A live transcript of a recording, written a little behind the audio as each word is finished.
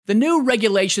The new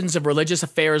regulations of religious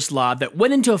affairs law that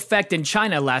went into effect in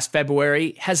China last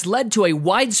February has led to a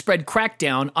widespread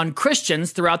crackdown on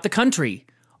Christians throughout the country.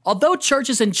 Although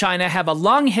churches in China have a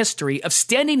long history of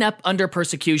standing up under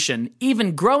persecution,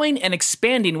 even growing and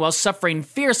expanding while suffering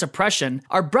fierce oppression,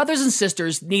 our brothers and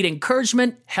sisters need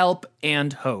encouragement, help,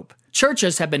 and hope.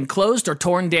 Churches have been closed or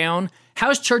torn down,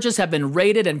 house churches have been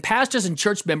raided, and pastors and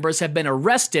church members have been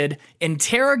arrested,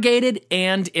 interrogated,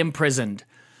 and imprisoned.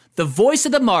 The Voice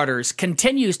of the Martyrs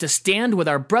continues to stand with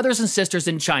our brothers and sisters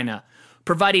in China,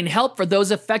 providing help for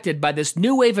those affected by this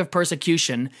new wave of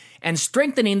persecution and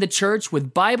strengthening the church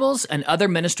with Bibles and other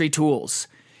ministry tools.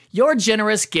 Your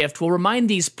generous gift will remind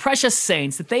these precious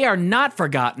saints that they are not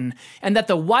forgotten and that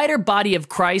the wider body of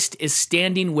Christ is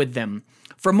standing with them.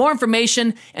 For more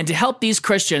information and to help these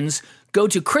Christians, go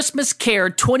to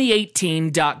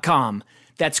ChristmasCare2018.com.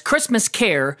 That's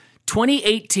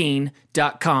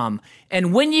ChristmasCare2018.com.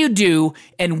 And when you do,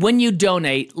 and when you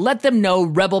donate, let them know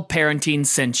Rebel Parenting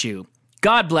sent you.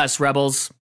 God bless,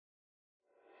 Rebels.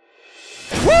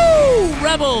 Woo!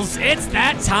 Rebels, it's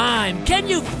that time. Can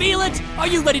you feel it? Are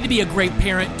you ready to be a great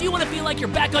parent? Do you want to feel like you're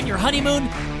back on your honeymoon?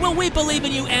 Well, we believe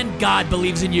in you and God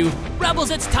believes in you.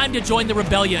 Rebels, it's time to join the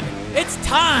rebellion. It's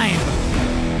time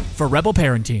for Rebel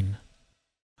Parenting.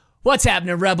 What's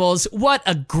happening, Rebels? What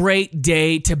a great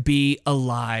day to be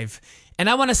alive. And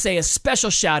I want to say a special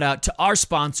shout out to our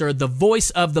sponsor, the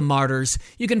Voice of the Martyrs.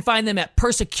 You can find them at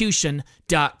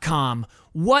persecution.com.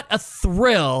 What a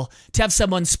thrill to have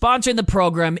someone sponsoring the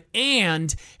program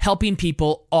and helping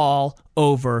people all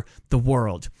over the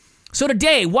world. So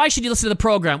today, why should you listen to the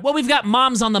program? Well, we've got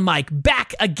Moms on the Mic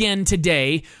back again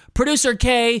today. Producer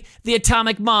Kay, the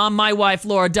Atomic Mom, my wife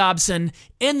Laura Dobson,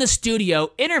 in the studio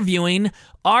interviewing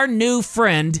our new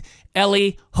friend,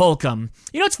 Ellie Holcomb.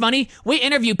 You know what's funny? We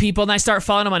interview people and I start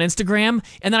following them on Instagram,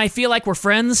 and then I feel like we're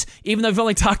friends, even though I've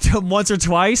only talked to them once or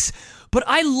twice. But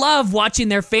I love watching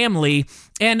their family,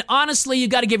 and honestly, you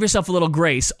got to give yourself a little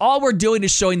grace. All we're doing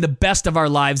is showing the best of our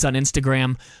lives on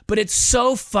Instagram, but it's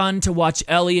so fun to watch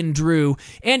Ellie and Drew.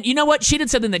 And you know what? She did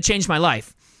something that changed my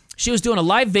life. She was doing a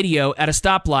live video at a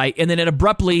stoplight, and then it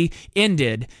abruptly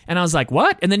ended. And I was like,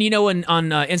 what? And then, you know, on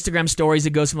Instagram stories,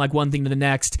 it goes from like one thing to the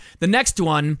next. The next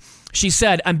one, she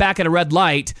said, I'm back at a red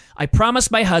light. I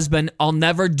promised my husband I'll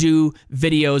never do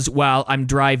videos while I'm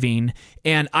driving.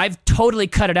 And I've totally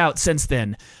cut it out since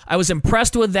then. I was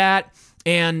impressed with that.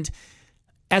 And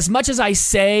as much as I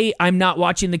say I'm not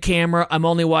watching the camera, I'm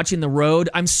only watching the road,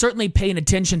 I'm certainly paying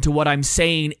attention to what I'm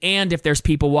saying, and if there's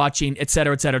people watching, et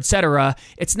cetera, et cetera, et cetera,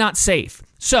 it's not safe.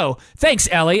 So, thanks,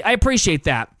 Ellie. I appreciate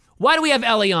that. Why do we have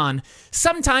Ellie on?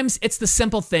 Sometimes it's the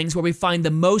simple things where we find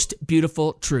the most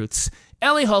beautiful truths.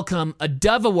 Ellie Holcomb, a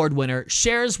Dove Award winner,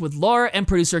 shares with Laura and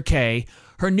producer Kay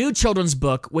her new children's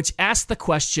book, which asks the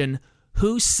question,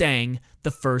 who sang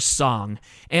the first song?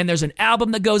 And there's an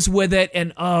album that goes with it,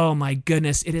 and oh my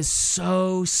goodness, it is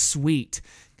so sweet.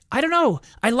 I don't know,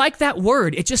 I like that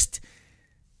word. It just,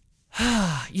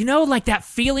 you know, like that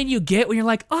feeling you get when you're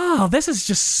like, oh, this is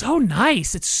just so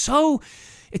nice. It's so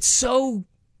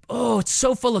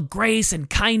full of grace and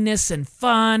kindness and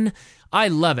fun. I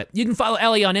love it. You can follow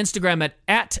Ellie on Instagram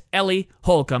at Ellie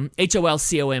Holcomb,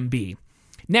 HOLCOMB.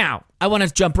 Now, I want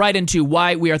to jump right into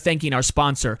why we are thanking our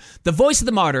sponsor. The Voice of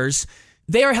the Martyrs,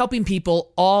 they are helping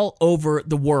people all over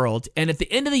the world. And at the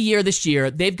end of the year this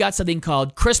year, they've got something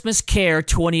called Christmas Care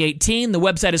 2018. The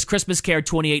website is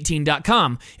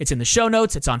ChristmasCare2018.com. It's in the show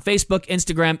notes. It's on Facebook,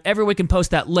 Instagram. Everywhere we can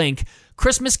post that link,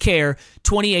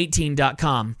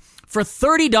 ChristmasCare2018.com. For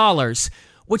 $30,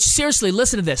 which seriously,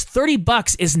 listen to this,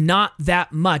 $30 is not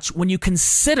that much when you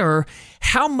consider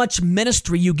how much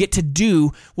ministry you get to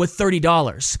do with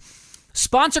 $30.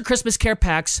 Sponsor Christmas Care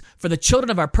Packs for the children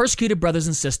of our persecuted brothers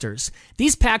and sisters.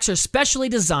 These packs are specially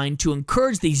designed to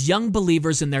encourage these young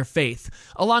believers in their faith.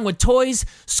 Along with toys,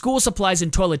 school supplies, and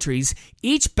toiletries,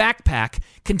 each backpack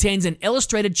contains an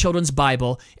illustrated children's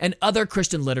Bible and other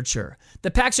Christian literature.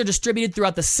 The packs are distributed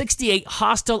throughout the 68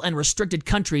 hostile and restricted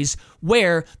countries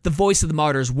where the Voice of the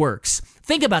Martyrs works.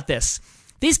 Think about this.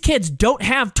 These kids don't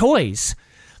have toys.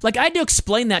 Like, I had to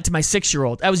explain that to my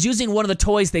 6-year-old. I was using one of the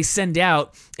toys they send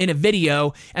out in a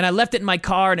video, and I left it in my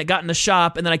car, and it got in the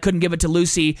shop, and then I couldn't give it to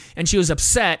Lucy, and she was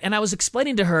upset. And I was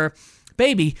explaining to her,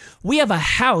 baby, we have a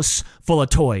house full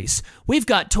of toys. We've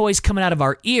got toys coming out of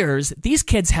our ears. These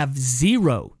kids have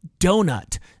Zero,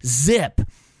 Donut, Zip.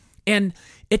 And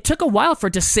it took a while for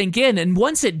it to sink in, and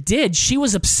once it did, she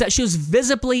was upset. She was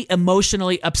visibly,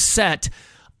 emotionally upset,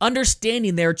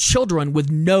 understanding their children with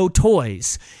no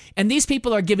toys. And these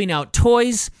people are giving out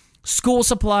toys, school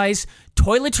supplies,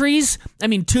 toiletries,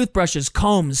 toothbrushes,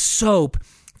 combs, soap,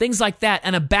 things like that,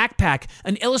 and a backpack,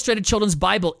 an illustrated children's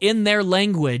Bible in their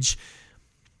language.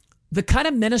 The kind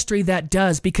of ministry that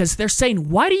does, because they're saying,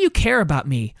 why do you care about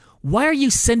me? Why are you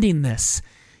sending this?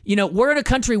 You know, we're in a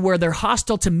country where they're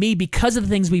hostile to me because of the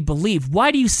things we believe.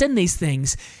 Why do you send these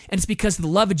things? And it's because the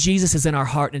love of Jesus is in our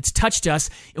heart and it's touched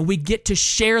us, and we get to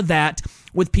share that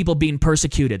with people being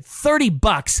persecuted.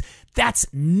 $30, that's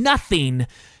nothing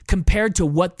compared to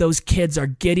what those kids are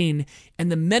getting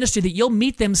and the ministry that you'll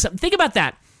meet them. Think about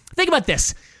that. Think about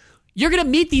this. You're going to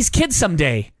meet these kids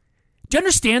someday. Do you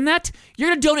understand that? You're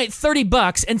going to donate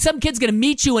 $30 and some kid's going to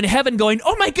meet you in heaven going,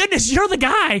 oh my goodness, you're the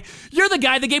guy. You're the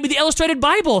guy that gave me the illustrated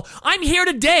Bible. I'm here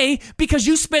today because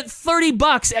you spent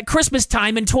 $30 at Christmas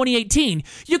time in 2018.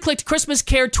 You clicked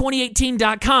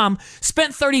ChristmasCare2018.com,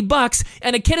 spent $30,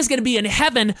 and a kid is going to be in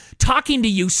heaven talking to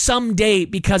you someday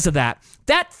because of that.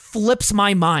 That flips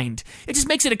my mind. It just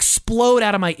makes it explode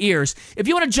out of my ears. If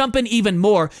you want to jump in even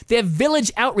more, they have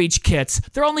Village Outreach Kits.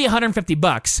 They're only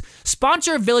 $150.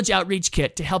 Sponsor a Village Outreach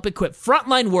Kit to help equip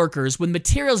frontline workers with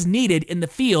materials needed in the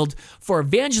field for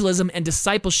evangelism and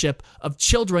discipleship of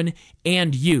children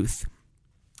and youth.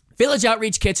 Village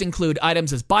Outreach Kits include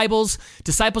items as Bibles,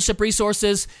 discipleship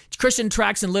resources, Christian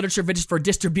tracts and literature for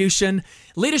distribution,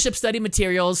 leadership study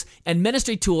materials, and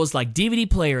ministry tools like DVD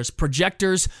players,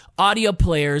 projectors, audio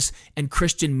players, and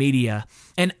Christian media.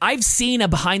 And I've seen a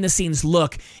behind-the-scenes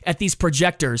look at these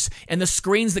projectors and the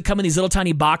screens that come in these little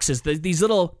tiny boxes, these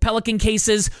little Pelican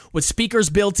cases with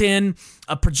speakers built in,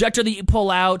 a projector that you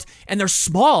pull out, and they're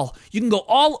small. You can go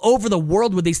all over the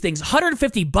world with these things.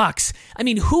 $150. I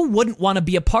mean, who wouldn't want to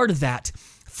be a part of that?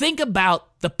 Think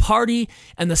about the party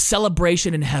and the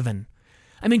celebration in heaven.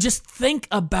 I mean, just think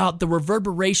about the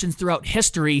reverberations throughout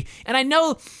history. And I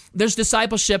know there's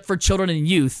discipleship for children and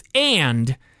youth.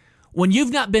 And when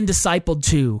you've not been discipled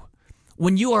to,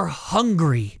 when you are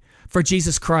hungry for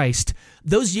Jesus Christ,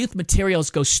 those youth materials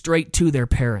go straight to their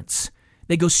parents.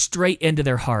 They go straight into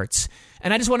their hearts.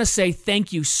 And I just want to say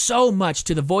thank you so much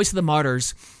to the Voice of the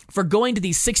Martyrs for going to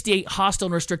these 68 hostile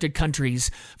and restricted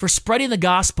countries, for spreading the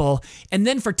gospel, and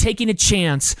then for taking a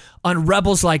chance on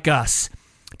rebels like us.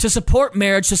 To support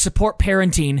marriage, to support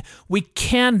parenting, we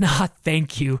cannot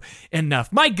thank you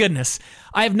enough. My goodness,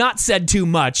 I have not said too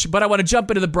much, but I want to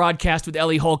jump into the broadcast with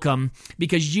Ellie Holcomb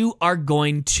because you are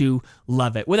going to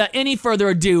love it. Without any further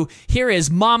ado, here is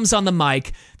Moms on the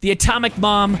Mic, the Atomic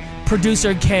Mom,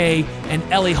 Producer K, and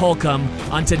Ellie Holcomb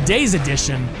on today's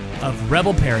edition of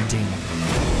Rebel Parenting.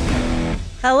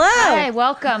 Hello. Hi,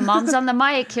 welcome. Moms on the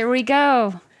Mic. Here we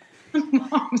go.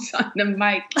 Moms on the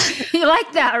Mic. You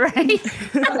like that, right?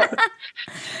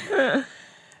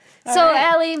 So,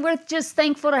 Ellie, we're just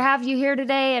thankful to have you here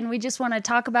today, and we just want to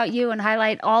talk about you and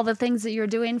highlight all the things that you're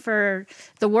doing for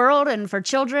the world and for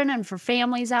children and for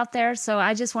families out there. So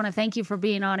I just want to thank you for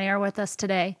being on air with us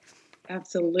today.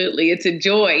 Absolutely. It's a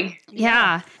joy.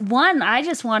 Yeah. One, I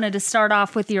just wanted to start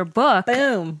off with your book.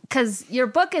 Boom. Because your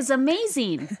book is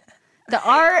amazing. The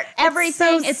art,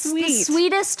 everything. It's sweet. the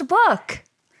sweetest book.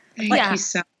 Thank you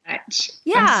so much.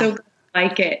 Yeah. I'm so glad you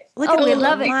like it. Look at we the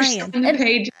love it. lion. On the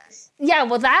pages. Yeah,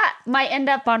 well, that might end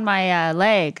up on my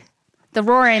leg. The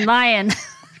roaring lion.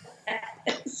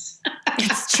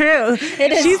 It's true.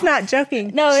 It is. She's not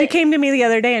joking. No, she came to me the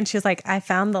other day and she was like, I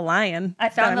found the lion. I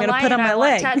found that the I'm lion. going to put on my I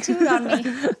want leg. tattooed on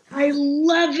me. I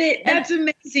love it. That's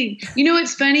amazing. You know,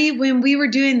 it's funny when we were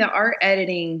doing the art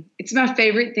editing, it's my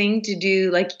favorite thing to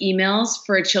do like emails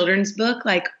for a children's book,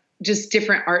 like just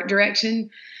different art direction.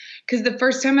 Because the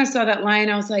first time I saw that lion,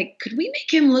 I was like, could we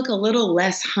make him look a little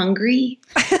less hungry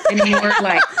and more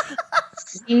like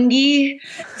singy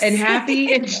and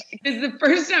happy? And because the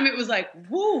first time it was like,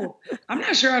 whoa, I'm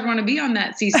not sure I'd want to be on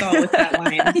that seesaw with that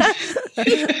lion.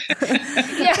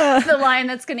 Yeah, the lion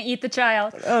that's going to eat the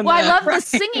child. Oh, well, I no. love the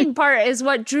singing part is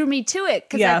what drew me to it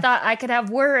because Yeah. I thought I could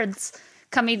have words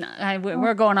coming.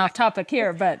 We're going off topic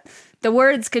here, but the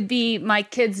words could be my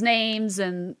kids' names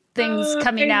and things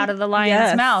coming out of the lion's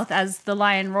Yes. mouth as the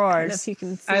lion roars. If you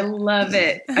can see. I love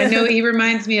it. I know he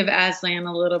reminds me of Aslan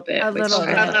a little bit. A which little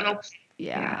I- bit.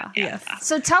 Yeah. Yes.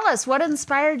 So tell us, what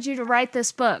inspired you to write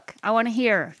this book? I want to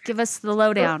hear. Give us the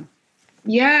lowdown.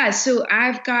 Yeah, so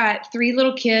I've got 3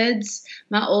 little kids.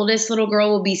 My oldest little girl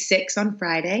will be 6 on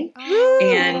Friday.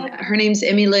 And her name's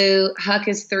Emmy Lou. Huck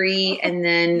is 3. And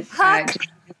then Huck.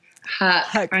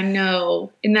 Huck. I know.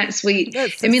 Isn't that sweet?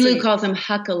 That's so Emmy Lou sweet. calls him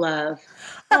Huck-a-Love.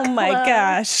 Oh my Hello.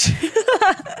 gosh.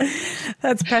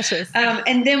 That's precious.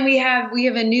 And then we have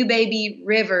a new baby,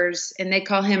 Rivers, and they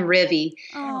call him Rivy.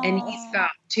 And he's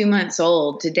about 2 months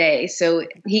old today. So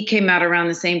he came out around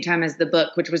the same time as the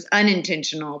book, which was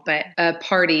unintentional, but a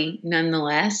party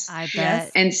nonetheless. I bet.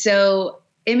 Yes. And so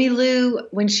Emmy Lou,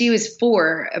 when she was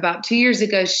 4, about 2 years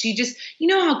ago, she just, you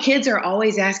know how kids are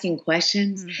always asking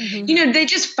questions? You know, they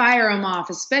just fire them off,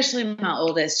 especially my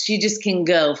oldest. She just can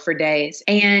go for days.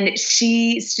 And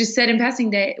she just said in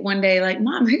passing one day, like,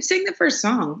 Mom, who sang the first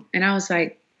song? And I was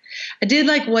like, I did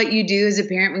like what you do as a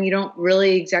parent when you don't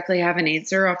really exactly have an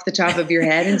answer off the top of your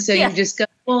head. And so you just go,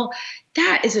 well,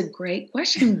 that is a great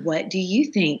question. What do you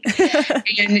think?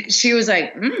 And she was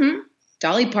like,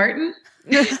 Dolly Parton.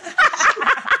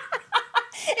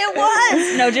 It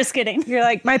was. No, just kidding. You're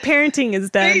like, my parenting is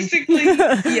done. Basically,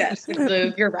 yes,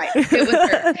 Lou, you're right. It was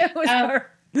her. It was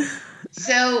her.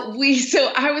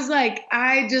 So I was like,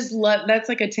 I just love, that's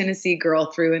like a Tennessee girl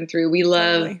through and through. We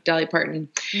love Dolly Parton.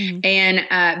 And,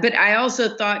 but I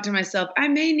also thought to myself, I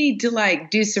may need to like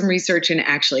do some research and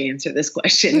actually answer this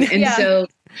question. And so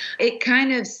it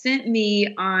kind of sent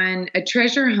me on a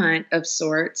treasure hunt of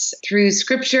sorts through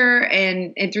scripture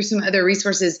and through some other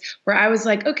resources where I was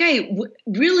like, okay,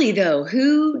 really though,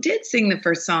 who did sing the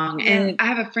first song? And I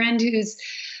have a friend who's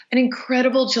an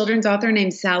incredible children's author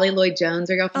named Sally Lloyd Jones.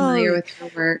 Are y'all familiar with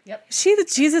her work? Yep. She the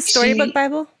Jesus Storybook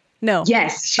Bible? No.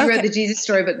 Yes, she wrote the Jesus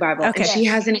Storybook Bible. Okay. And she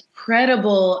has an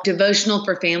incredible devotional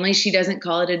for families. She doesn't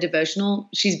call it a devotional.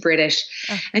 She's British.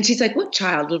 And she's like, what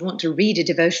child would want to read a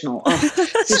devotional?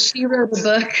 So she wrote a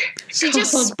book. She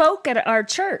just spoke at our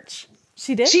church.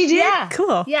 She did? She did? Yeah.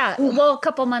 Cool. Yeah. Well, a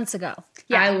couple months ago.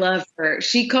 Yeah. I love her.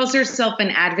 She calls herself an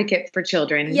advocate for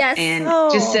children. Yes. And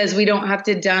just says we don't have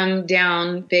to dumb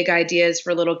down big ideas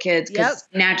for little kids because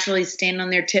naturally stand on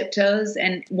their tiptoes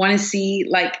and want to see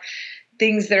like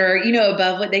things that are, you know,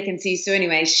 above what they can see. So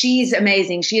anyway, she's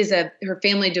amazing. She is her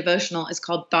family devotional is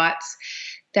called Thoughts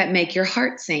That Make Your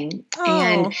Heart Sing.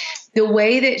 And the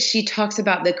way that she talks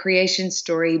about the creation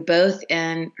story, both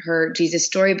in her Jesus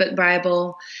Storybook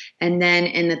Bible and then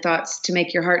in the Thoughts to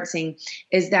Make Your Heart Sing,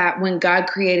 is that when God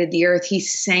created the earth, he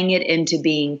sang it into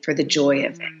being for the joy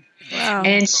of it. Wow.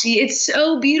 And it's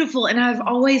so beautiful. And I've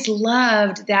always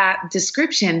loved that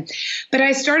description. But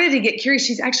I started to get curious.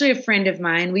 She's actually a friend of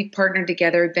mine. We've partnered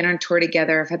together, been on tour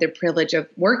together. I've had the privilege of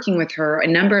working with her a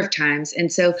number of times.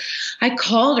 And so I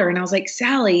called her and I was like,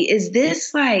 Sally, is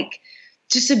this like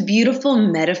just a beautiful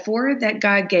metaphor that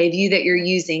God gave you that you're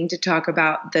using to talk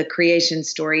about the creation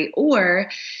story? Or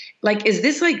like, is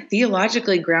this like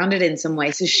theologically grounded in some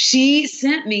way? So she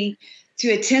sent me to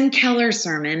a Tim Keller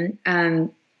sermon.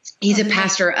 He's a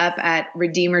pastor up at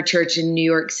Redeemer Church in New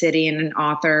York City and an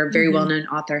author, very well-known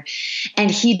author.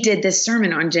 And he did this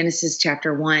sermon on Genesis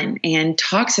chapter 1 and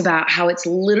talks about how it's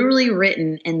literally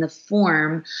written in the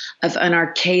form of an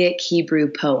archaic Hebrew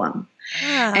poem.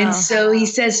 Wow. And so he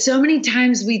says so many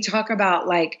times we talk about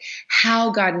like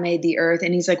how God made the earth.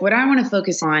 And he's like, what I want to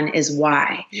focus on is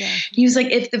why. He was like,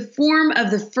 if the form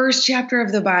of the first chapter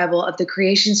of the Bible, of the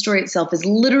creation story itself, is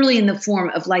literally in the form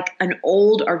of like an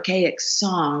old archaic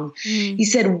song, he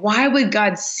said, why would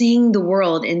God sing the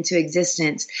world into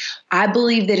existence? I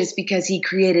believe that it's because he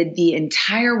created the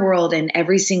entire world and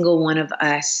every single one of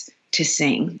us to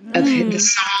sing of the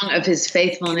song of his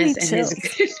faithfulness and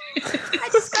his I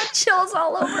just got chills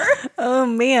all over. Oh,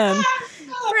 man.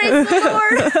 Praise the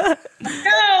Lord.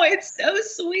 No, it's so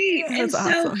sweet. That's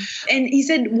awesome. And he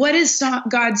said, what does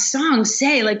God's song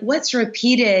say? Like what's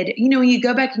repeated? You know, when you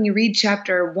go back and you read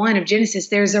chapter 1 of Genesis,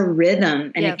 there's a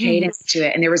rhythm and a cadence to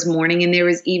it. And there was morning and there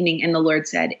was evening. And the Lord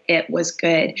said, it was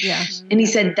good. Yeah. And he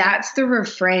said, that's the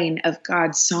refrain of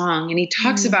God's song. And he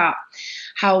talks about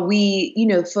how we, you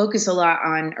know, focus a lot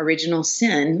on original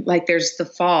sin, like there's the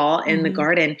fall in the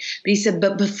garden. But he said,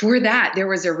 but before that, there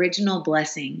was original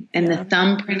blessing and the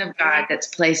thumbprint of God that's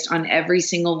placed on every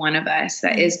single one of us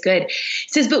that is good. He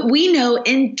says, but we know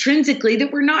intrinsically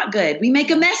that we're not good. We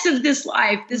make a mess of this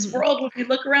life, this world. When we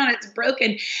look around, it's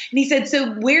broken. And he said,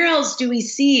 so where else do we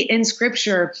see in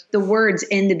scripture the words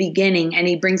in the beginning? And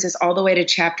he brings us all the way to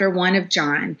chapter 1 of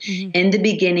John. In the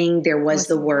beginning, there was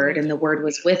the Word, and the Word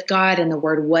was with God, and the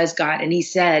Word was God. And he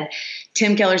said,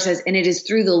 Tim Keller says, and it is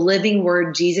through the living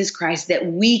Word, Jesus Christ, that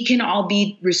we can all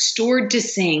be restored to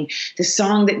sing the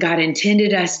song that God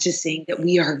intended us to sing, that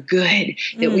we are good,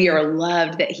 that we are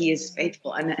loved, that he is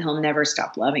faithful, and that he'll never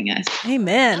stop loving us.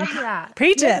 Amen. Love that.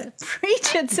 Preach it.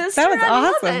 Preach it, sister. That was I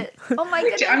love awesome. it. Oh my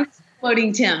goodness. I'm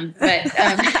quoting Tim, but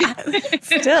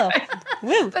Still.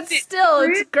 Woo. But still,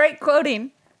 it's great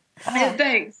quoting.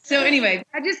 thanks. So anyway,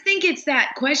 I just think it's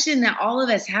that question that all of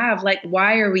us have, like,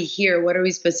 why are we here? What are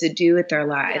we supposed to do with our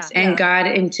lives? And God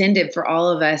intended for all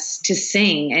of us to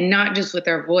sing, and not just with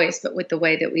our voice, but with the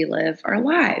way that we live our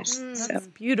lives. So That's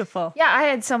beautiful. Yeah, I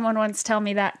had someone once tell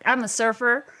me that. I'm a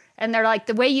surfer, and they're like,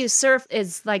 the way you surf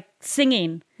is like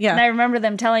singing. Yeah. And I remember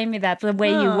them telling me that, the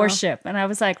way you worship. And I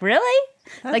was like, really?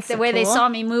 like the so way they cool. saw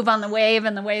me move on the wave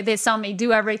and the way they saw me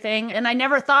do everything. And I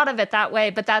never thought of it that way,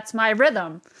 but that's my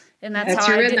rhythm. And that's That's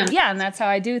how your I do. rhythm. Yeah, and that's how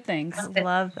I do things.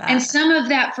 Love that. And some of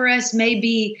that for us may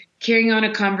be carrying on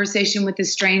a conversation with a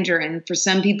stranger. And for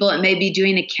some people, it may be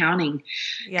doing accounting.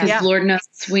 Because Yeah. Lord knows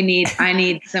I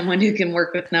need someone who can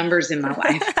work with numbers in my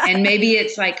life. And maybe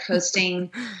it's like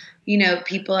hosting,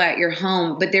 people at your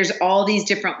home. But there's all these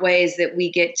different ways that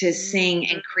we get to sing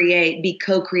and create, be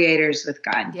co-creators with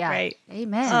God. Yeah. Right.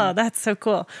 Amen. Oh, that's so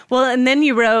cool. Well, and then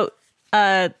you wrote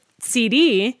a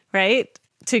CD, right,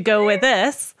 to go with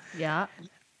this. Yeah.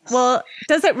 Well,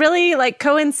 does it really like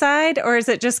coincide, or is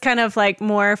it just kind of like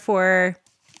more for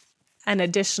an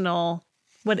additional?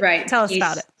 Right. Tell us piece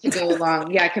about it. To go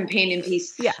along. Yeah. Companion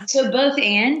piece. Yeah. So both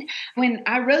and when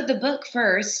I wrote the book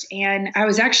first, and I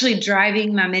was actually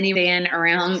driving my minivan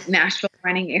around Nashville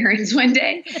running errands one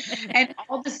day, and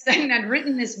all of a sudden I'd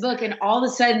written this book, and all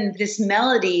of a sudden this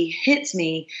melody hits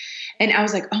me. And I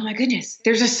was like, oh my goodness,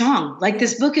 there's a song. Like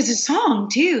this book is a song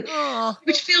too,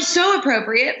 which feels so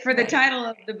appropriate for the title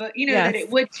of the book, that it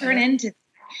would turn into.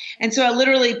 And so I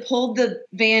literally pulled the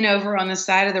van over on the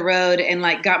side of the road and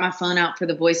like got my phone out for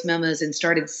the voice memos and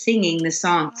started singing the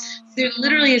song. There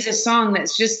literally is a song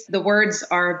that's just the words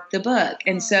are the book.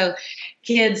 And so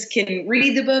kids can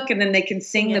read the book and then they can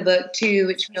sing the book too,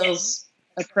 which feels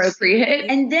appropriate.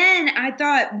 And then I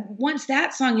thought, once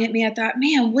that song hit me, I thought,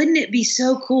 man, wouldn't it be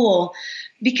so cool?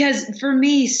 Because for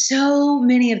me, so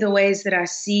many of the ways that I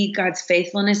see God's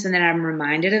faithfulness and that I'm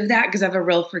reminded of that, because I have a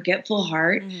real forgetful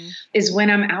heart, is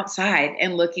when I'm outside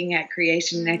and looking at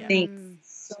creation. And I think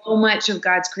so much of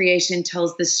God's creation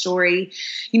tells the story.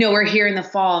 We're here in the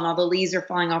fall and all the leaves are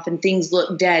falling off and things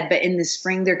look dead, but in the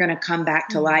spring, they're going to come back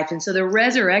to life. And so the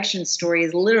resurrection story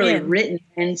is literally written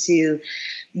into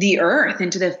the earth,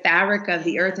 into the fabric of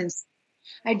the earth. And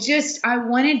I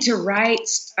wanted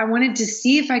to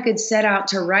see if I could set out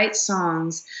to write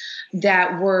songs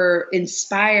that were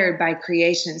inspired by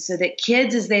creation, so that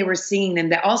kids, as they were singing them,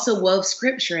 that also wove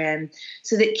scripture in,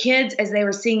 so that kids, as they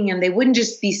were singing them, they wouldn't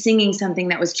just be singing something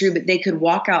that was true, but they could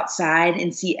walk outside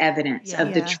and see evidence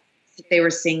of the truth that they were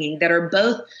singing, that are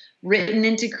both written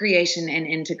into creation and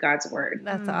into God's word.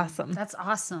 That's awesome. That's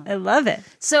awesome. I love it.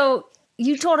 So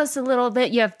you told us a little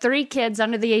bit. You have 3 kids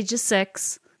under the age of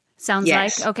 6. Sounds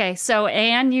Yes. like. Okay. So,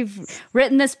 Anne, you've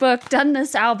written this book, done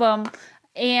this album.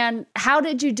 And how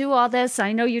did you do all this?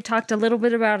 I know you talked a little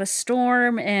bit about a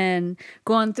storm and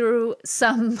going through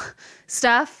some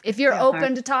stuff. If you're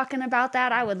open to talking about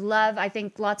that, I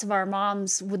think lots of our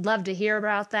moms would love to hear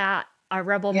about that. Our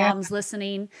Rebel moms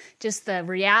listening, just the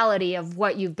reality of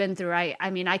what you've been through. I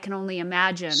mean, I can only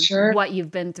imagine what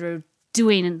you've been through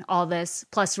doing all this,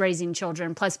 plus raising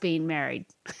children, plus being married.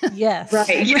 Yes.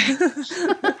 Right.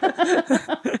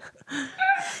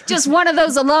 Just one of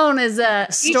those alone is a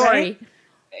story.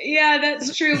 Yeah,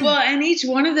 that's true. Well, and each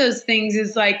one of those things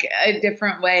is like a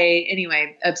different way,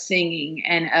 anyway, of singing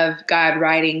and of God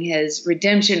writing his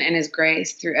redemption and his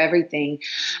grace through everything.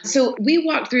 So we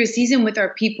walked through a season with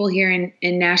our people here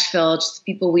in Nashville, just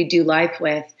the people we do life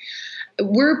with.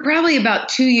 We're probably about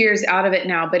 2 years out of it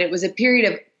now, but it was a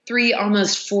period of 3,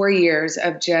 almost 4 years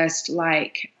of just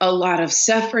like a lot of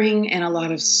suffering and a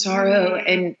lot of sorrow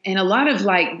and a lot of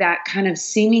like that kind of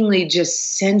seemingly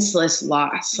just senseless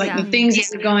loss. Like the things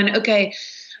that are going, okay,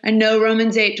 I know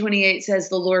Romans 8:28 says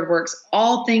the Lord works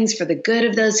all things for the good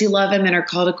of those who love him and are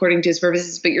called according to his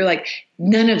purposes. But you're like,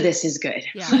 none of this is good.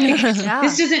 Yeah. Like,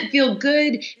 this doesn't feel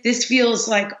good. This feels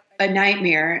like a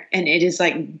nightmare, and it is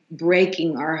like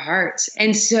breaking our hearts.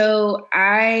 And so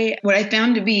what I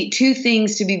found to be 2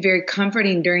 things to be very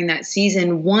comforting during that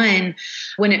season. One,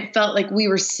 when it felt like we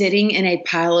were sitting in a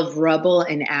pile of rubble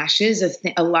and ashes of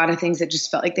a lot of things that just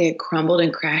felt like they had crumbled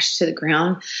and crashed to the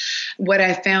ground. What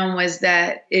I found was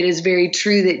that it is very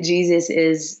true that Jesus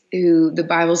is who the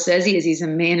Bible says he is. He's a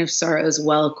man of sorrows,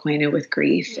 well acquainted with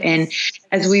grief. Yes. And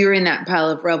as we were in that pile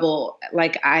of rubble,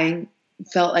 like I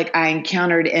felt like I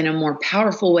encountered in a more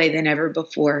powerful way than ever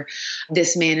before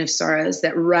this man of sorrows,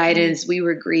 that right as we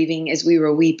were grieving, as we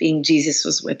were weeping, Jesus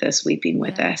was with us, weeping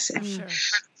with us. And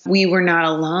we were not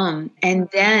alone. And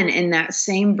then in that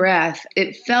same breath,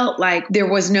 it felt like there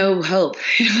was no hope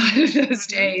in a lot of those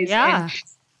days. Yeah.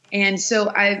 And so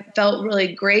I felt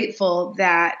really grateful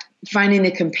that finding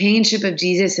the companionship of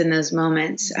Jesus in those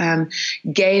moments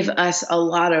gave us a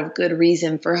lot of good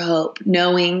reason for hope,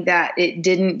 knowing that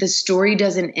the story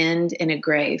doesn't end in a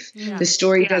grave. Yeah. The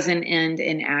story doesn't end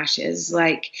in ashes.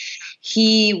 Like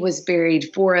he was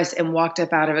buried for us and walked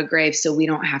up out of a grave so we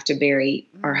don't have to bury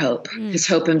our hope. His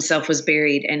hope himself was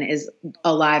buried and is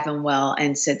alive and well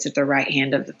and sits at the right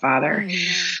hand of the Father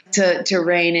to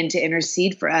reign and to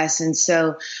intercede for us. And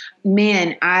so,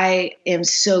 man, I am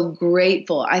so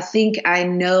grateful. I think I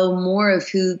know more of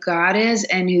who God is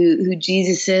and who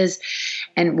Jesus is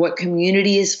and what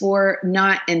community is for,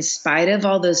 not in spite of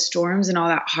all those storms and all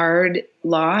that hard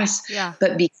loss,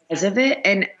 but because of it.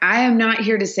 And I am not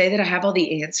here to say that I have all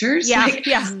the answers.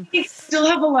 I still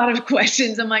have a lot of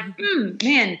questions. I'm like,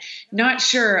 man, not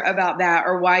sure about that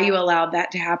or why you allowed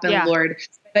that to happen, Lord.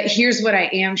 But here's what I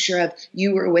am sure of.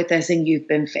 You were with us and you've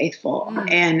been faithful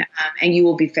and you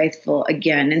will be faithful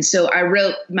again. And so I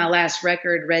wrote my last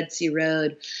record, Red Sea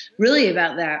Road, really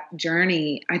about that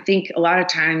journey. I think a lot of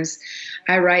times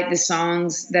I write the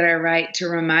songs that I write to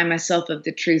remind myself of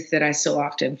the truth that I so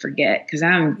often forget because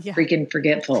I'm freaking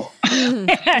forgetful.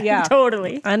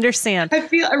 Totally. Understand. I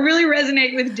really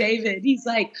resonate with David. He's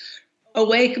like,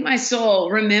 awake my soul,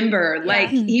 remember, like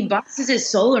he bosses his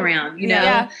soul around, you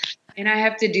know? And I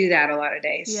have to do that a lot of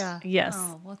days. Yes.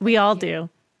 We all do.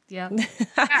 Yeah.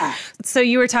 So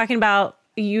you were talking about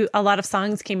a lot of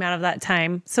songs came out of that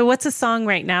time. So what's a song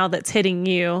right now that's hitting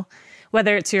you,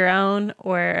 whether it's your own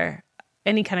or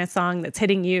any kind of song that's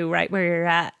hitting you right where you're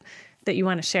at that you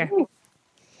want to share?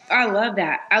 I love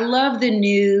that. I love the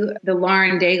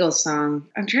Lauren Daigle song.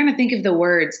 I'm trying to think of the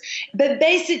words, but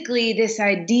basically this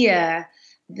idea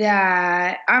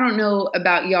that I don't know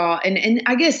about y'all. And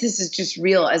I guess this is just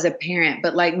real as a parent,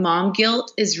 but like mom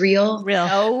guilt is real.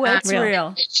 Oh, it's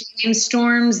real. Shame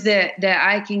storms that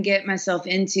I can get myself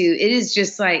into. It is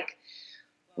just like,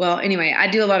 well, anyway, I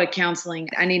do a lot of counseling.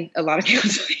 I need a lot of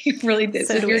counseling. Really, this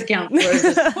is your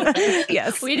counselor.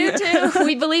 Yes, we do too.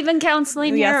 We believe in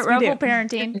counseling here at Rebel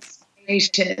Parenting.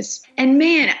 And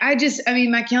man,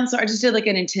 my counselor, I just did like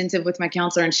an intensive with my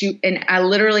counselor and I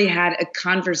literally had a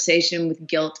conversation with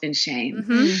guilt and shame.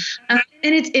 And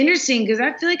it's interesting because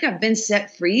I feel like I've been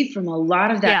set free from a lot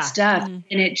of that stuff and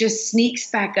it just sneaks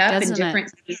back up in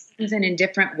different seasons and in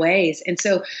different ways. And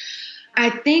so I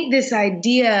think this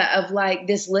idea of like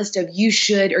this list of you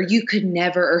should or you could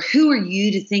never, or who are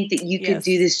you to think that you could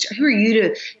do this? Who are you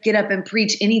to get up and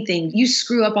preach anything? You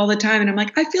screw up all the time. And I'm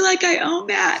like, I feel like I own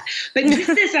that. But just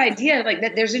this idea like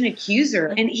that there's an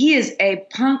accuser and he is a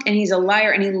punk and he's a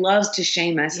liar and he loves to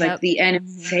shame us like the enemy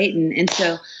Satan. And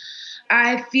so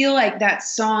I feel like that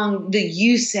song, the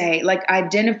You Say, like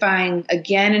identifying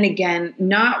again and again,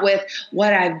 not with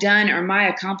what I've done or my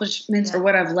accomplishments or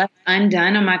what I've left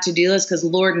undone on my to-do list, because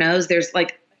Lord knows there's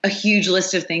like a huge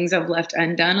list of things I've left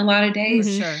undone a lot of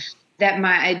days, that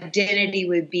my identity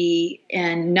would be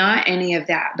in not any of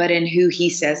that, but in who he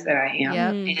says that I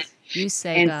am. And, you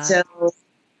say and God. So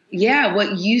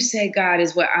what you say, God,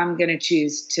 is what I'm going to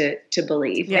choose to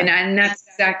believe. Yeah. And that's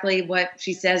exactly what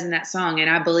she says in that song. And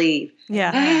I believe.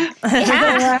 Even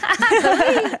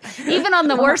on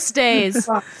the worst days,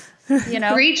 you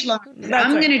know, preach long.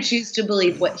 I'm going to choose to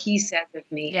believe what he says of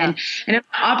me. And I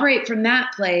operate from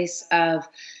that place of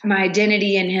my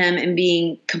identity in him and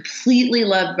being completely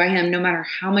loved by him, no matter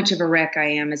how much of a wreck I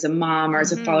am as a mom or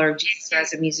as a follower of Jesus or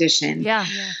as a musician.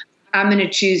 I'm going to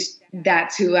choose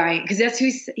that's who I am, because that's who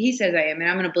he says I am. And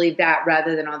I'm going to believe that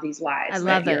rather than all these lies. I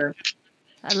love it.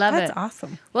 I love it. That's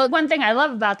awesome. Well, one thing I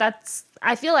love about that,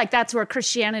 I feel like that's where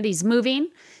Christianity's moving,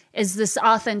 is this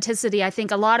authenticity. I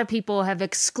think a lot of people have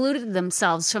excluded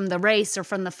themselves from the race or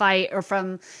from the fight or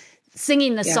from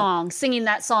singing the song, singing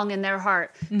that song in their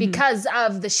heart because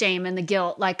of the shame and the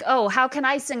guilt. Like, oh, how can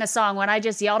I sing a song when I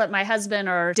just yelled at my husband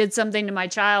or did something to my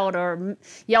child or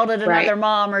yelled at another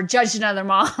mom or judged another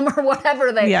mom or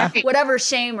whatever whatever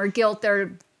shame or guilt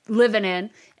they're living in.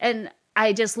 And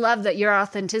I just love that your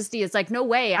authenticity is like, no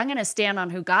way, I'm going to stand on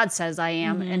who God says I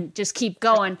am and just keep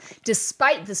going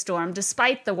despite the storm,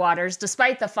 despite the waters,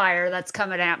 despite the fire that's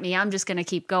coming at me. I'm just going to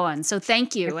keep going. So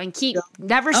thank you and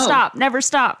never stop.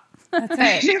 That's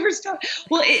right. Never stop.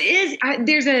 Well, it is.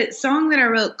 There's a song that I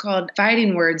wrote called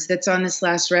Fighting Words that's on this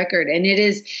last record. And it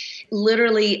is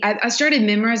literally, I started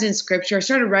memorizing scripture. I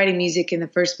started writing music in the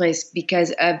first place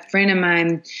because a friend of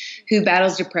mine who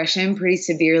battles depression pretty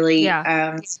severely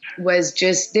was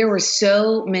just, there were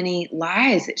so many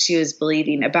lies that she was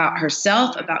believing about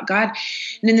herself, about God.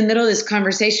 And in the middle of this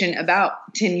conversation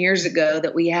about 10 years ago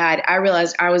that we had, I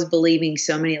realized I was believing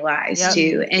so many lies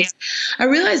too. And I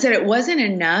realized that it wasn't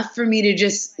enough for me to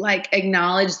just like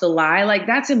acknowledge the lie. Like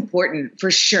that's important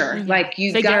for sure. Like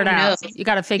you got to know. You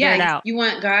got to figure it out. You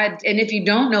want God And if you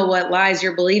don't know what lies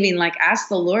you're believing, like ask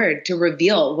the Lord to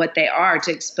reveal what they are,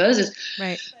 to expose us.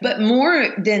 Right. But more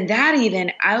than that,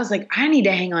 even, I was like, I need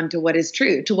to hang on to what is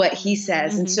true, to what he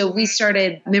says. And so we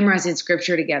started memorizing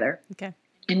scripture together. Okay.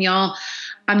 And y'all,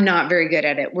 I'm not very good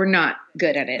at it. We're not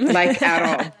good at it, like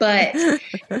at all. But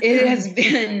it has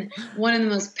been one of the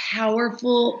most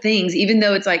powerful things, even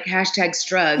though it's like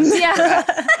 #strugs. Yeah.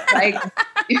 Like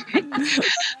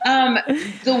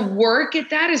the work at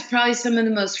that is probably some of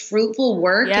the most fruitful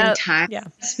work and time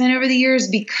I've spent over the years,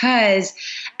 because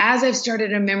as I've started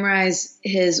to memorize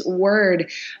his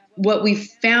word, what we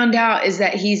found out is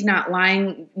that he's not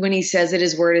lying when he says that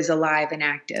his word is alive and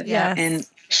active and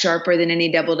sharper than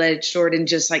any double-edged sword, and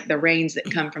just like the rains that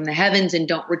come from the heavens and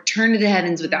don't return to the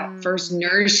heavens without first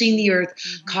nourishing the earth,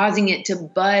 causing it to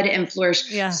bud and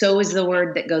flourish. Yeah. So is the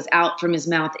word that goes out from his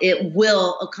mouth. It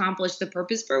will accomplish the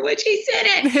purpose for which he sent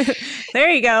it. There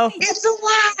you go. It's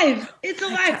alive. It's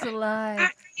alive. It's alive.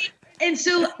 And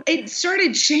so it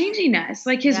started changing us.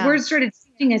 Like his word started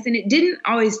changing us, and it didn't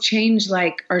always change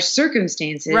like our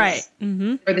circumstances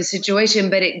or the situation,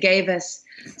 but it gave us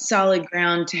solid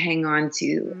ground to hang on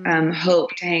to, hope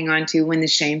to hang on to when the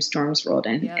shame storms rolled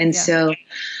in. So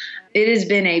it has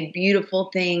been a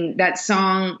beautiful thing. That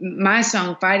song, my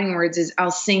song, Fighting Words, is I'll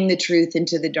sing the truth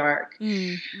into the dark.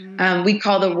 We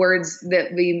call the words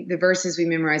the verses we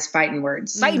memorize fighting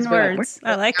words. Fighting words.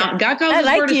 I like it. God calls I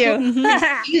like you.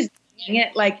 He's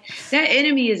it. Like that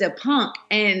enemy is a punk,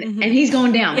 and he's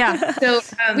going down. Yeah. So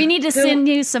we need to send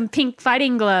you some pink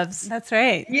fighting gloves. That's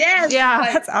right. Yes. Yeah.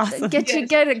 Like, That's awesome. Get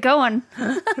it going.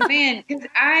 man, because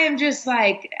I am just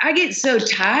like, I get so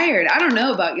tired. I don't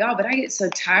know about y'all, but I get so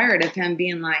tired of him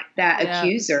being like that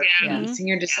accuser. And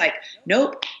you're just like,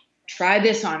 nope. Try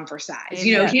this on for size. Amen.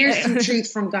 You know, here's some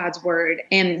truth from God's word,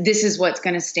 and this is what's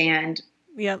going to stand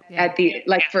at the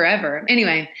forever.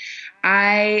 Anyway,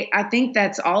 I think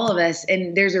that's all of us,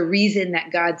 and there's a reason that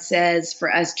God says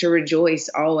for us to rejoice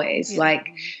always,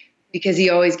 because He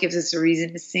always gives us a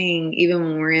reason to sing, even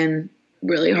when we're in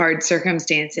really hard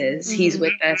circumstances. He's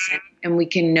with us, and we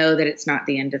can know that it's not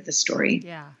the end of the story.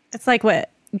 Yeah, it's like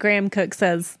what Graham Cook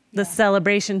says: the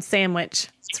celebration sandwich.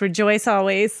 It's rejoice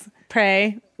always,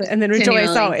 pray, and then rejoice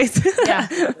always.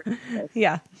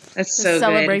 Yeah. That's so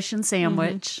celebration good.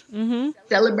 sandwich.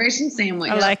 Celebration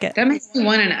sandwich. I like it. That makes me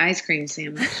want an ice cream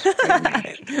sandwich.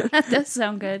 That does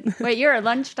sound good. Wait, you're at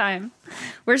lunchtime.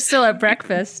 We're still at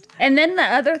breakfast. And then the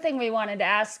other thing we wanted to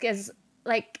ask is,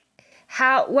 like,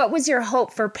 what was your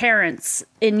hope for parents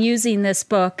in using this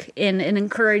book, in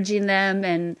encouraging them,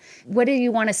 and what do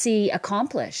you want to see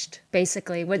accomplished,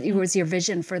 basically? What was your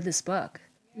vision for this book?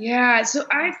 Yeah, so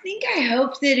I think I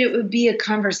hope that it would be a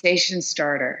conversation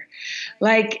starter,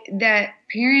 like that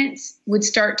parents would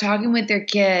start talking with their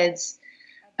kids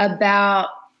about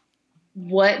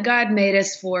what God made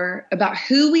us for, about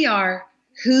who we are,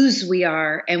 whose we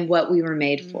are, and what we were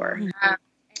made for.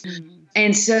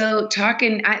 And so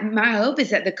my hope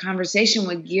is that the conversation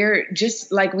would gear, just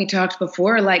like we talked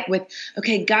before, like with,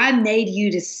 okay, God made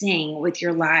you to sing with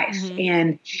your life.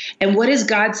 And what does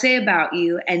God say about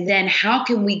you? And then how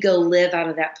can we go live out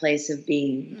of that place of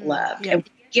being loved? And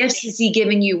what gifts is He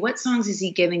giving you? What songs is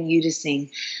He giving you to sing?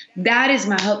 That is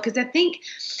my hope. Because I think,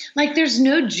 like, there's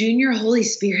no junior Holy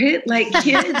Spirit, like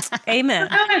kids. Amen.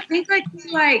 I think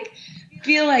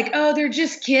feel like, oh, they're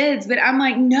just kids. But I'm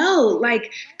like, no,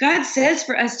 like God says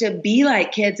for us to be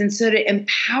like kids, and so to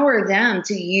empower them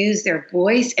to use their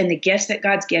voice and the gifts that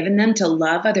God's given them to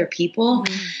love other people.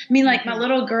 I mean, like my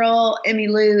little girl, Emmy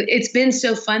Lou, it's been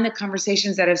so fun, the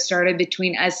conversations that have started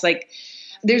between us. Like,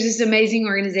 there's this amazing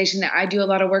organization that I do a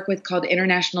lot of work with called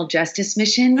International Justice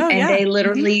Mission. They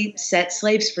literally set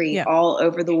slaves free all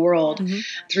over the world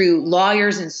through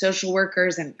lawyers and social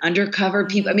workers and undercover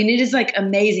people. I mean, it is like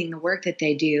amazing the work that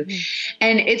they do.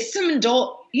 And it's some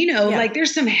adult, like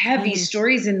there's some heavy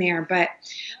stories in there, but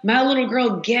my little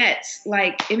girl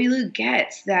Emmy Lou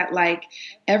gets that, like,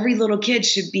 every little kid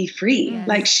should be free.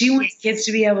 Like, she wants kids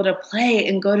to be able to play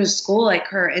and go to school like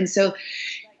her. And so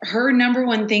her number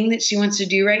one thing that she wants to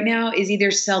do right now is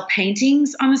either sell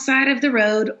paintings on the side of the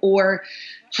road or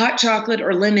hot chocolate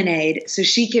or lemonade so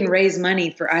she can raise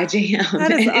money for IJM.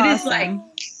 That is awesome. It is like,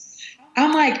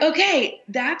 I'm like, okay,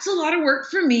 that's a lot of work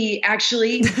for me,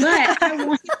 actually, but I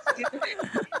want to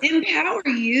empower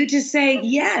you to say,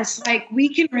 yes, like,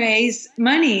 we can raise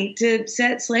money to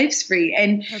set slaves free,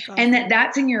 and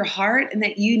that's in your heart, and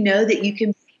that you know that you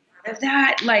can be part of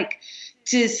that, like,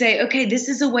 to say, okay, this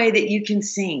is a way that you can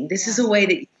sing. This is a way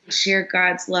that you can share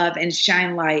God's love and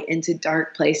shine light into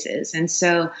dark places. And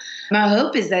so my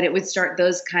hope is that it would start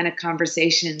those kind of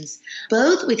conversations,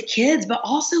 both with kids, but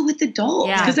also with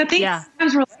adults. Because I think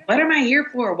sometimes we're like, what am I here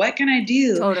for? What can I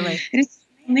do? Totally. And it's,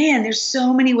 man, there's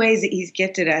so many ways that he's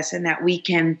gifted us and that we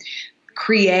can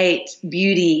create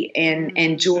beauty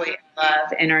and joy and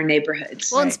love in our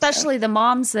neighborhoods. Well, especially the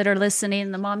moms that are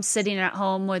listening, the moms sitting at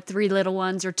home with 3 little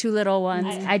ones or 2 little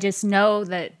ones. I just know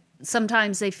that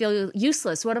sometimes they feel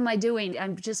useless. What am I doing?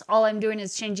 All I'm doing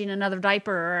is changing another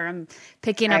diaper, or I'm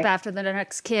picking up after the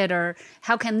next kid, or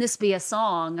how can this be a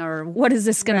song, or what is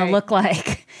this going to look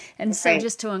like? And so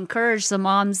just to encourage the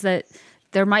moms that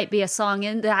there might be a song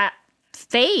in that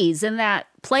phase, in that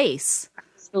place.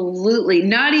 Absolutely.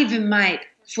 Not even might.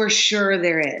 For sure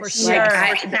there is. For sure.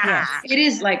 It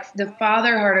is like the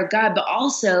father heart of God, but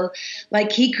also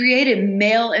like he created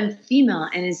male and female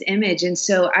in his image. And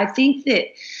so I think that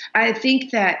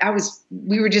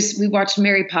we watched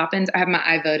Mary Poppins. I have my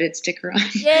I voted sticker on.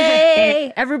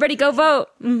 Yay! Everybody go vote.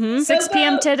 6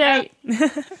 p.m. today.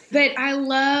 But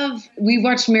we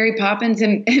watched Mary Poppins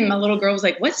and my little girl was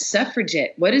like, what's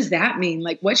suffragette? What does that mean?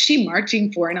 Like, what's she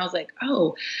marching for? And I was like,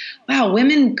 oh, wow,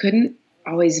 women couldn't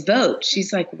always vote.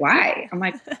 She's like, why? I'm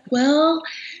like, well,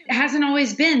 it hasn't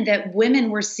always been that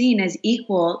women were seen as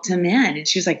equal to men. And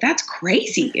she was like, that's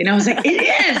crazy. And I was like,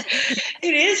 it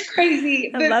is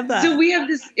crazy. I love that. So we have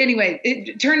this, anyway,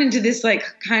 it turned into this like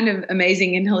kind of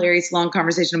amazing and hilarious long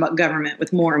conversation about government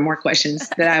with more and more questions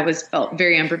that I felt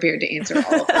very unprepared to answer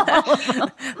all of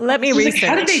them. Let me research. Like,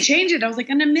 how did they change it? I was like,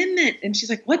 an amendment. And she's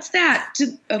like, what's that?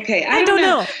 Okay. I don't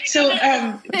know. So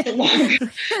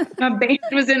my band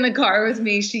was in the car with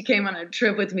me. She came on a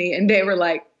trip with me and they were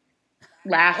like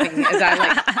laughing as I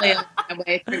like flailed my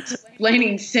way through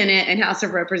explaining Senate and House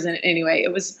of Representatives. Anyway,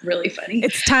 it was really funny.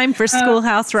 It's time for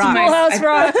Schoolhouse Rock. Schoolhouse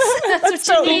Rock. That's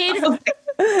what you need.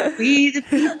 We the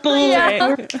people.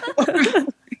 Yeah.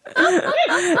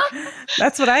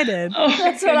 That's what I did.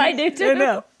 That's what I do too. I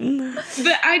know.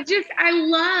 But I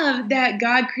love that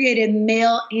God created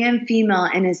male and female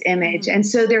in his image. And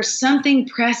so there's something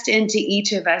pressed into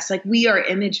each of us. Like we are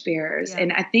image bearers.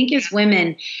 And I think as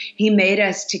women, he made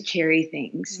us to carry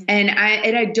things. And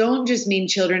I don't just mean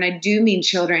children. I do mean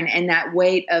children, and that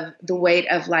weight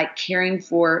of like caring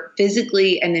for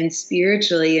physically and then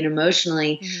spiritually and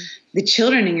emotionally the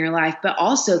children in your life, but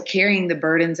also carrying the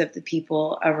burdens of the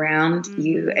people around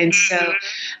you. And so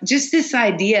just this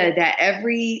idea that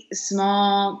every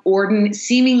small,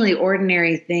 seemingly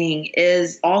ordinary thing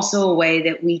is also a way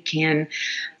that we can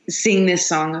sing this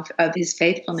song of his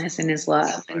faithfulness and his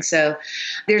love. And so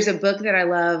there's a book that I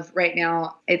love right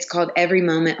now. It's called Every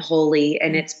Moment Holy,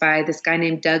 and it's by this guy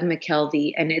named Doug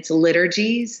McKelvey, and it's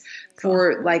liturgies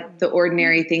for like the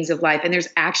ordinary things of life. And there's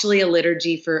actually a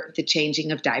liturgy for the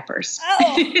changing of diapers.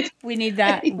 Oh, we need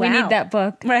that. We need that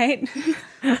book. Right.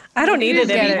 I don't need it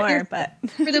anymore, but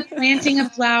for the planting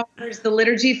of flowers, the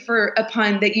liturgy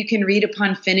that you can read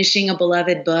upon finishing a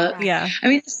beloved book. Yeah. I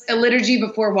mean, it's a liturgy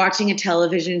before watching a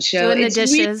television show. Doing the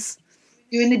dishes.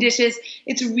 Doing the dishes.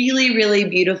 It's really, really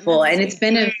beautiful. And it's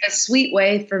been a sweet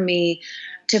way for me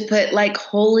to put like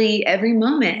holy every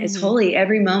moment is holy.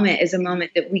 Every moment is a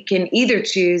moment that we can either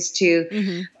choose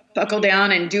to buckle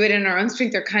down and do it in our own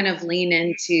strength, or kind of lean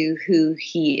into who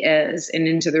he is and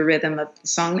into the rhythm of the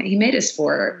song that he made us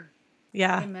for.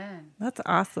 Yeah. Amen. That's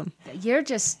awesome. You're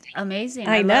just amazing.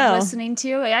 I know. love listening to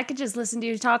you. I could just listen to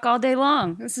you talk all day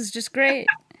long. This is just great.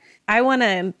 I want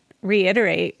to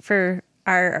reiterate for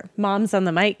our moms on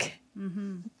the mic,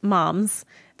 moms,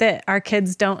 that our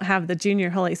kids don't have the junior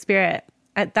Holy Spirit.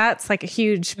 That's like a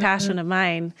huge passion of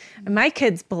mine. And my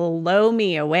kids blow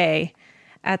me away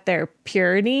at their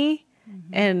purity.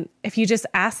 And if you just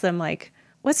ask them, like,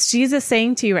 what's Jesus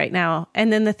saying to you right now?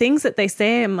 And then the things that they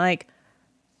say, I'm like,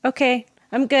 okay,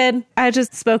 I'm good. I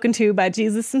just spoken to by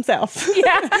Jesus himself.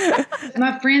 Yeah.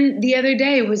 My friend the other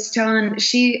day was telling,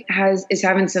 is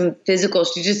having some physical,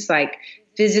 she just like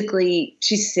physically,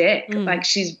 she's sick. Like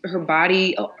her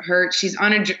body hurts. She's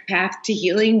on a path to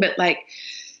healing, but like,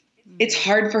 it's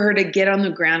hard for her to get on the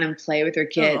ground and play with her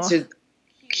kids. So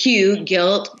cue,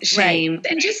 guilt, shame,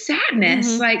 and just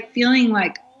sadness, like feeling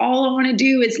like all I want to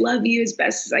do is love you as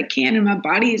best as I can, and my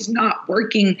body is not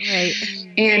working. Right.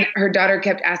 And her daughter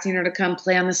kept asking her to come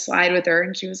play on the slide with her,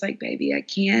 and she was like, baby, I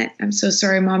can't. I'm so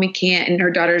sorry, Mommy can't. And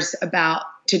her daughter's about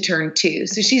to turn 2.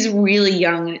 So she's really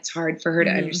young, and it's hard for her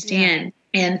to understand.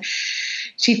 And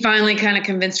she finally kind of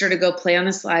convinced her to go play on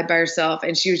the slide by herself.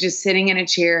 And she was just sitting in a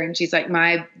chair, and she's like,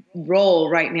 my role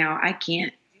right now, I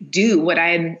can't do what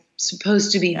I am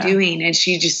supposed to be doing. And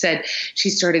she just said she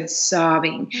started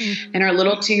sobbing. And our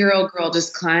little 2-year-old girl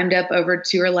just climbed up over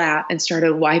to her lap and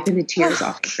started wiping the tears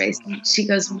off her face. She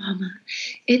goes, Mama,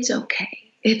 it's okay.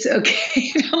 It's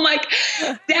okay. And I'm like,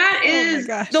 that is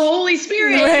the Holy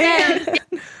Spirit. Right?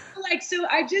 Like, so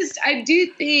I do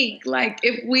think, like,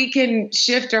 if we can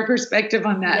shift our perspective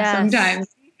on that sometimes.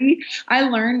 I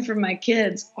learn from my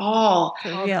kids all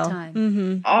the time.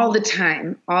 Mm-hmm. All the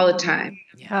time.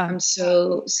 Yeah. I'm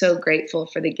so grateful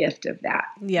for the gift of that.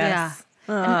 Yes.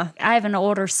 Yeah. I have an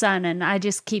older son, and I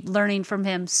just keep learning from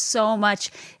him so much.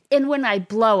 And when I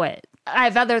blow it, I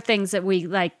have other things that we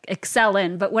like excel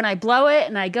in, but when I blow it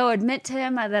and I go admit to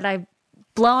him that I've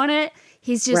blown it,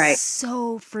 he's just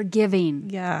so forgiving.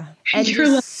 Yeah. And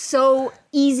just so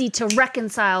easy to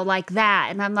reconcile like that.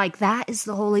 And I'm like, that is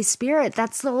the Holy Spirit.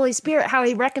 That's the Holy Spirit, how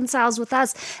he reconciles with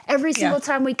us. Every single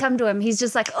time we come to him, he's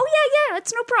just like, oh, yeah,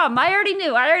 it's no problem. I already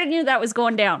knew that was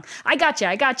going down. I got you.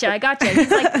 He's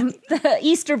like the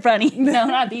Easter Bunny. No,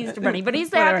 not the Easter Bunny, but he's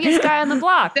the happiest guy on the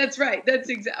block. That's right. That's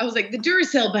exactly. I was like, the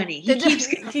Duracell Bunny.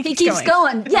 He keeps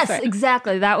going. Yes,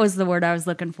 exactly. That was the word I was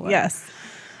looking for. Yes.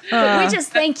 But we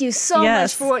just thank you so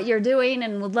much for what you're doing,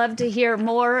 and would love to hear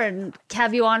more and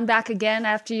have you on back again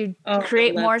after you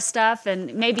create more stuff,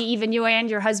 and maybe even you and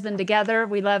your husband together.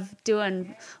 We love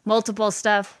doing multiple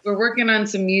stuff. We're working on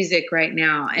some music right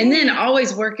now, and then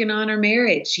always working on our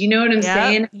marriage. You know what I'm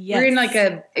saying? Yes. We're in like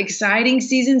a exciting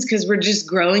seasons because we're just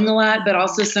growing a lot, but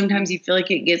also sometimes you feel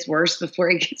like it gets worse before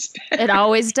it gets better. It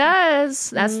always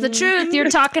does. That's the truth. You're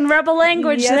talking rebel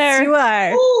language there. Yes, you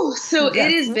are. Ooh, so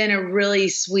it has been a really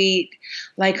sweet,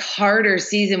 like harder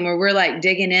season where we're like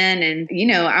digging in, and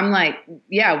I'm like,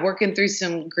 working through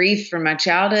some grief from my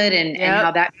childhood and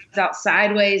how that comes out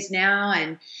sideways now.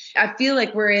 And I feel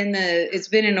like it's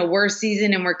been in a worse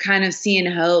season, and we're kind of seeing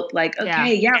hope. Like,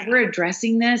 okay, we're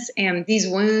addressing this and these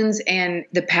wounds and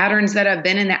the patterns that I've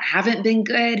been in that haven't been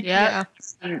good. Yeah.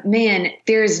 Man,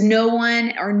 there's no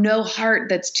one or no heart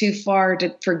that's too far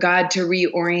for God to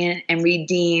reorient and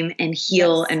redeem and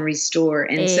heal and restore.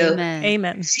 And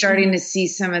Amen. Starting to see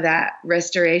some of that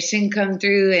restoration come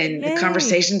through, and the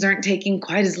conversations aren't taking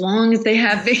quite as long as they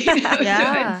have been.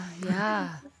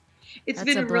 It's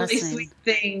been a really sweet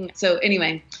thing. So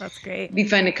anyway, that's great. It'd be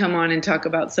fun to come on and talk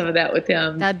about some of that with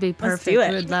him. That'd be perfect. We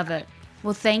would love it.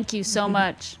 Well, thank you so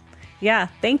much. Yeah,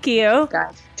 thank you.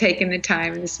 God, taking the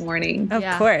time this morning. Of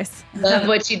course. Love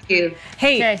what you do.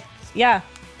 Hey,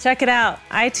 check it out.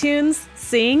 iTunes,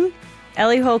 sing,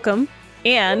 Ellie Holcomb,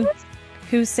 and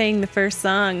who sang the first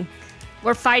song?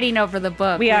 We're fighting over the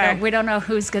book. We are. We don't know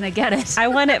who's going to get it. I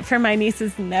want it for my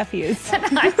nieces and nephews.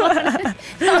 I want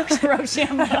it.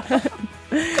 Rochambeau.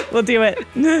 We'll do it.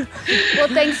 Well,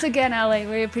 thanks again, Ellie.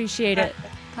 We appreciate it.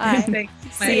 Bye. Thanks.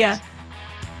 See ya.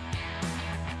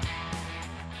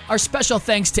 Our special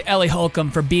thanks to Ellie Holcomb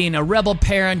for being a rebel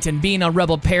parent and being on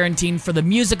Rebel Parenting, for the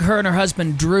music her and her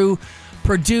husband Drew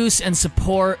produce and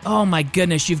support. Oh my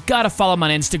goodness, you've got to follow them on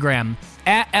Instagram,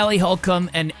 at Ellie Holcomb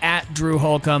and at Drew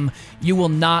Holcomb. You will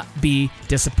not be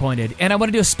disappointed. And I want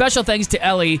to do a special thanks to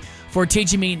Ellie for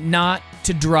teaching me not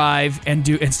to drive and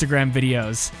do Instagram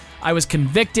videos. I was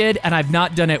convicted, and I've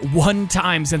not done it one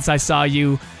time since I saw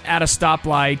you at a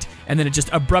stoplight, and then it just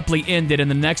abruptly ended, and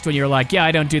the next one you're like,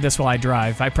 I don't do this while I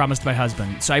drive. I promised my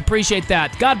husband. So I appreciate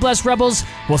that. God bless, Rebels.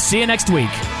 We'll see you next week.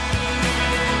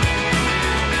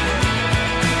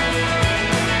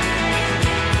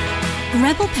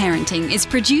 Rebel Parenting is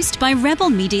produced by Rebel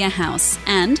Media House,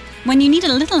 and when you need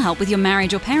a little help with your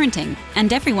marriage or parenting,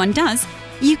 and everyone does,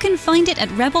 you can find it at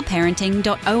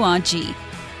rebelparenting.org.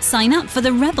 Sign up for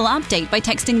the Rebel Update by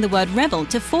texting the word REBEL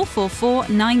to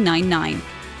 444999.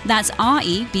 That's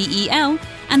REBEL,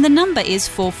 and the number is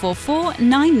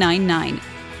 444999.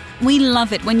 We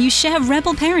love it when you share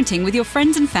Rebel Parenting with your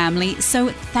friends and family, so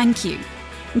thank you.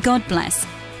 God bless.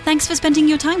 Thanks for spending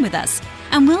your time with us,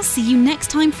 and we'll see you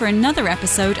next time for another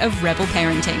episode of Rebel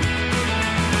Parenting.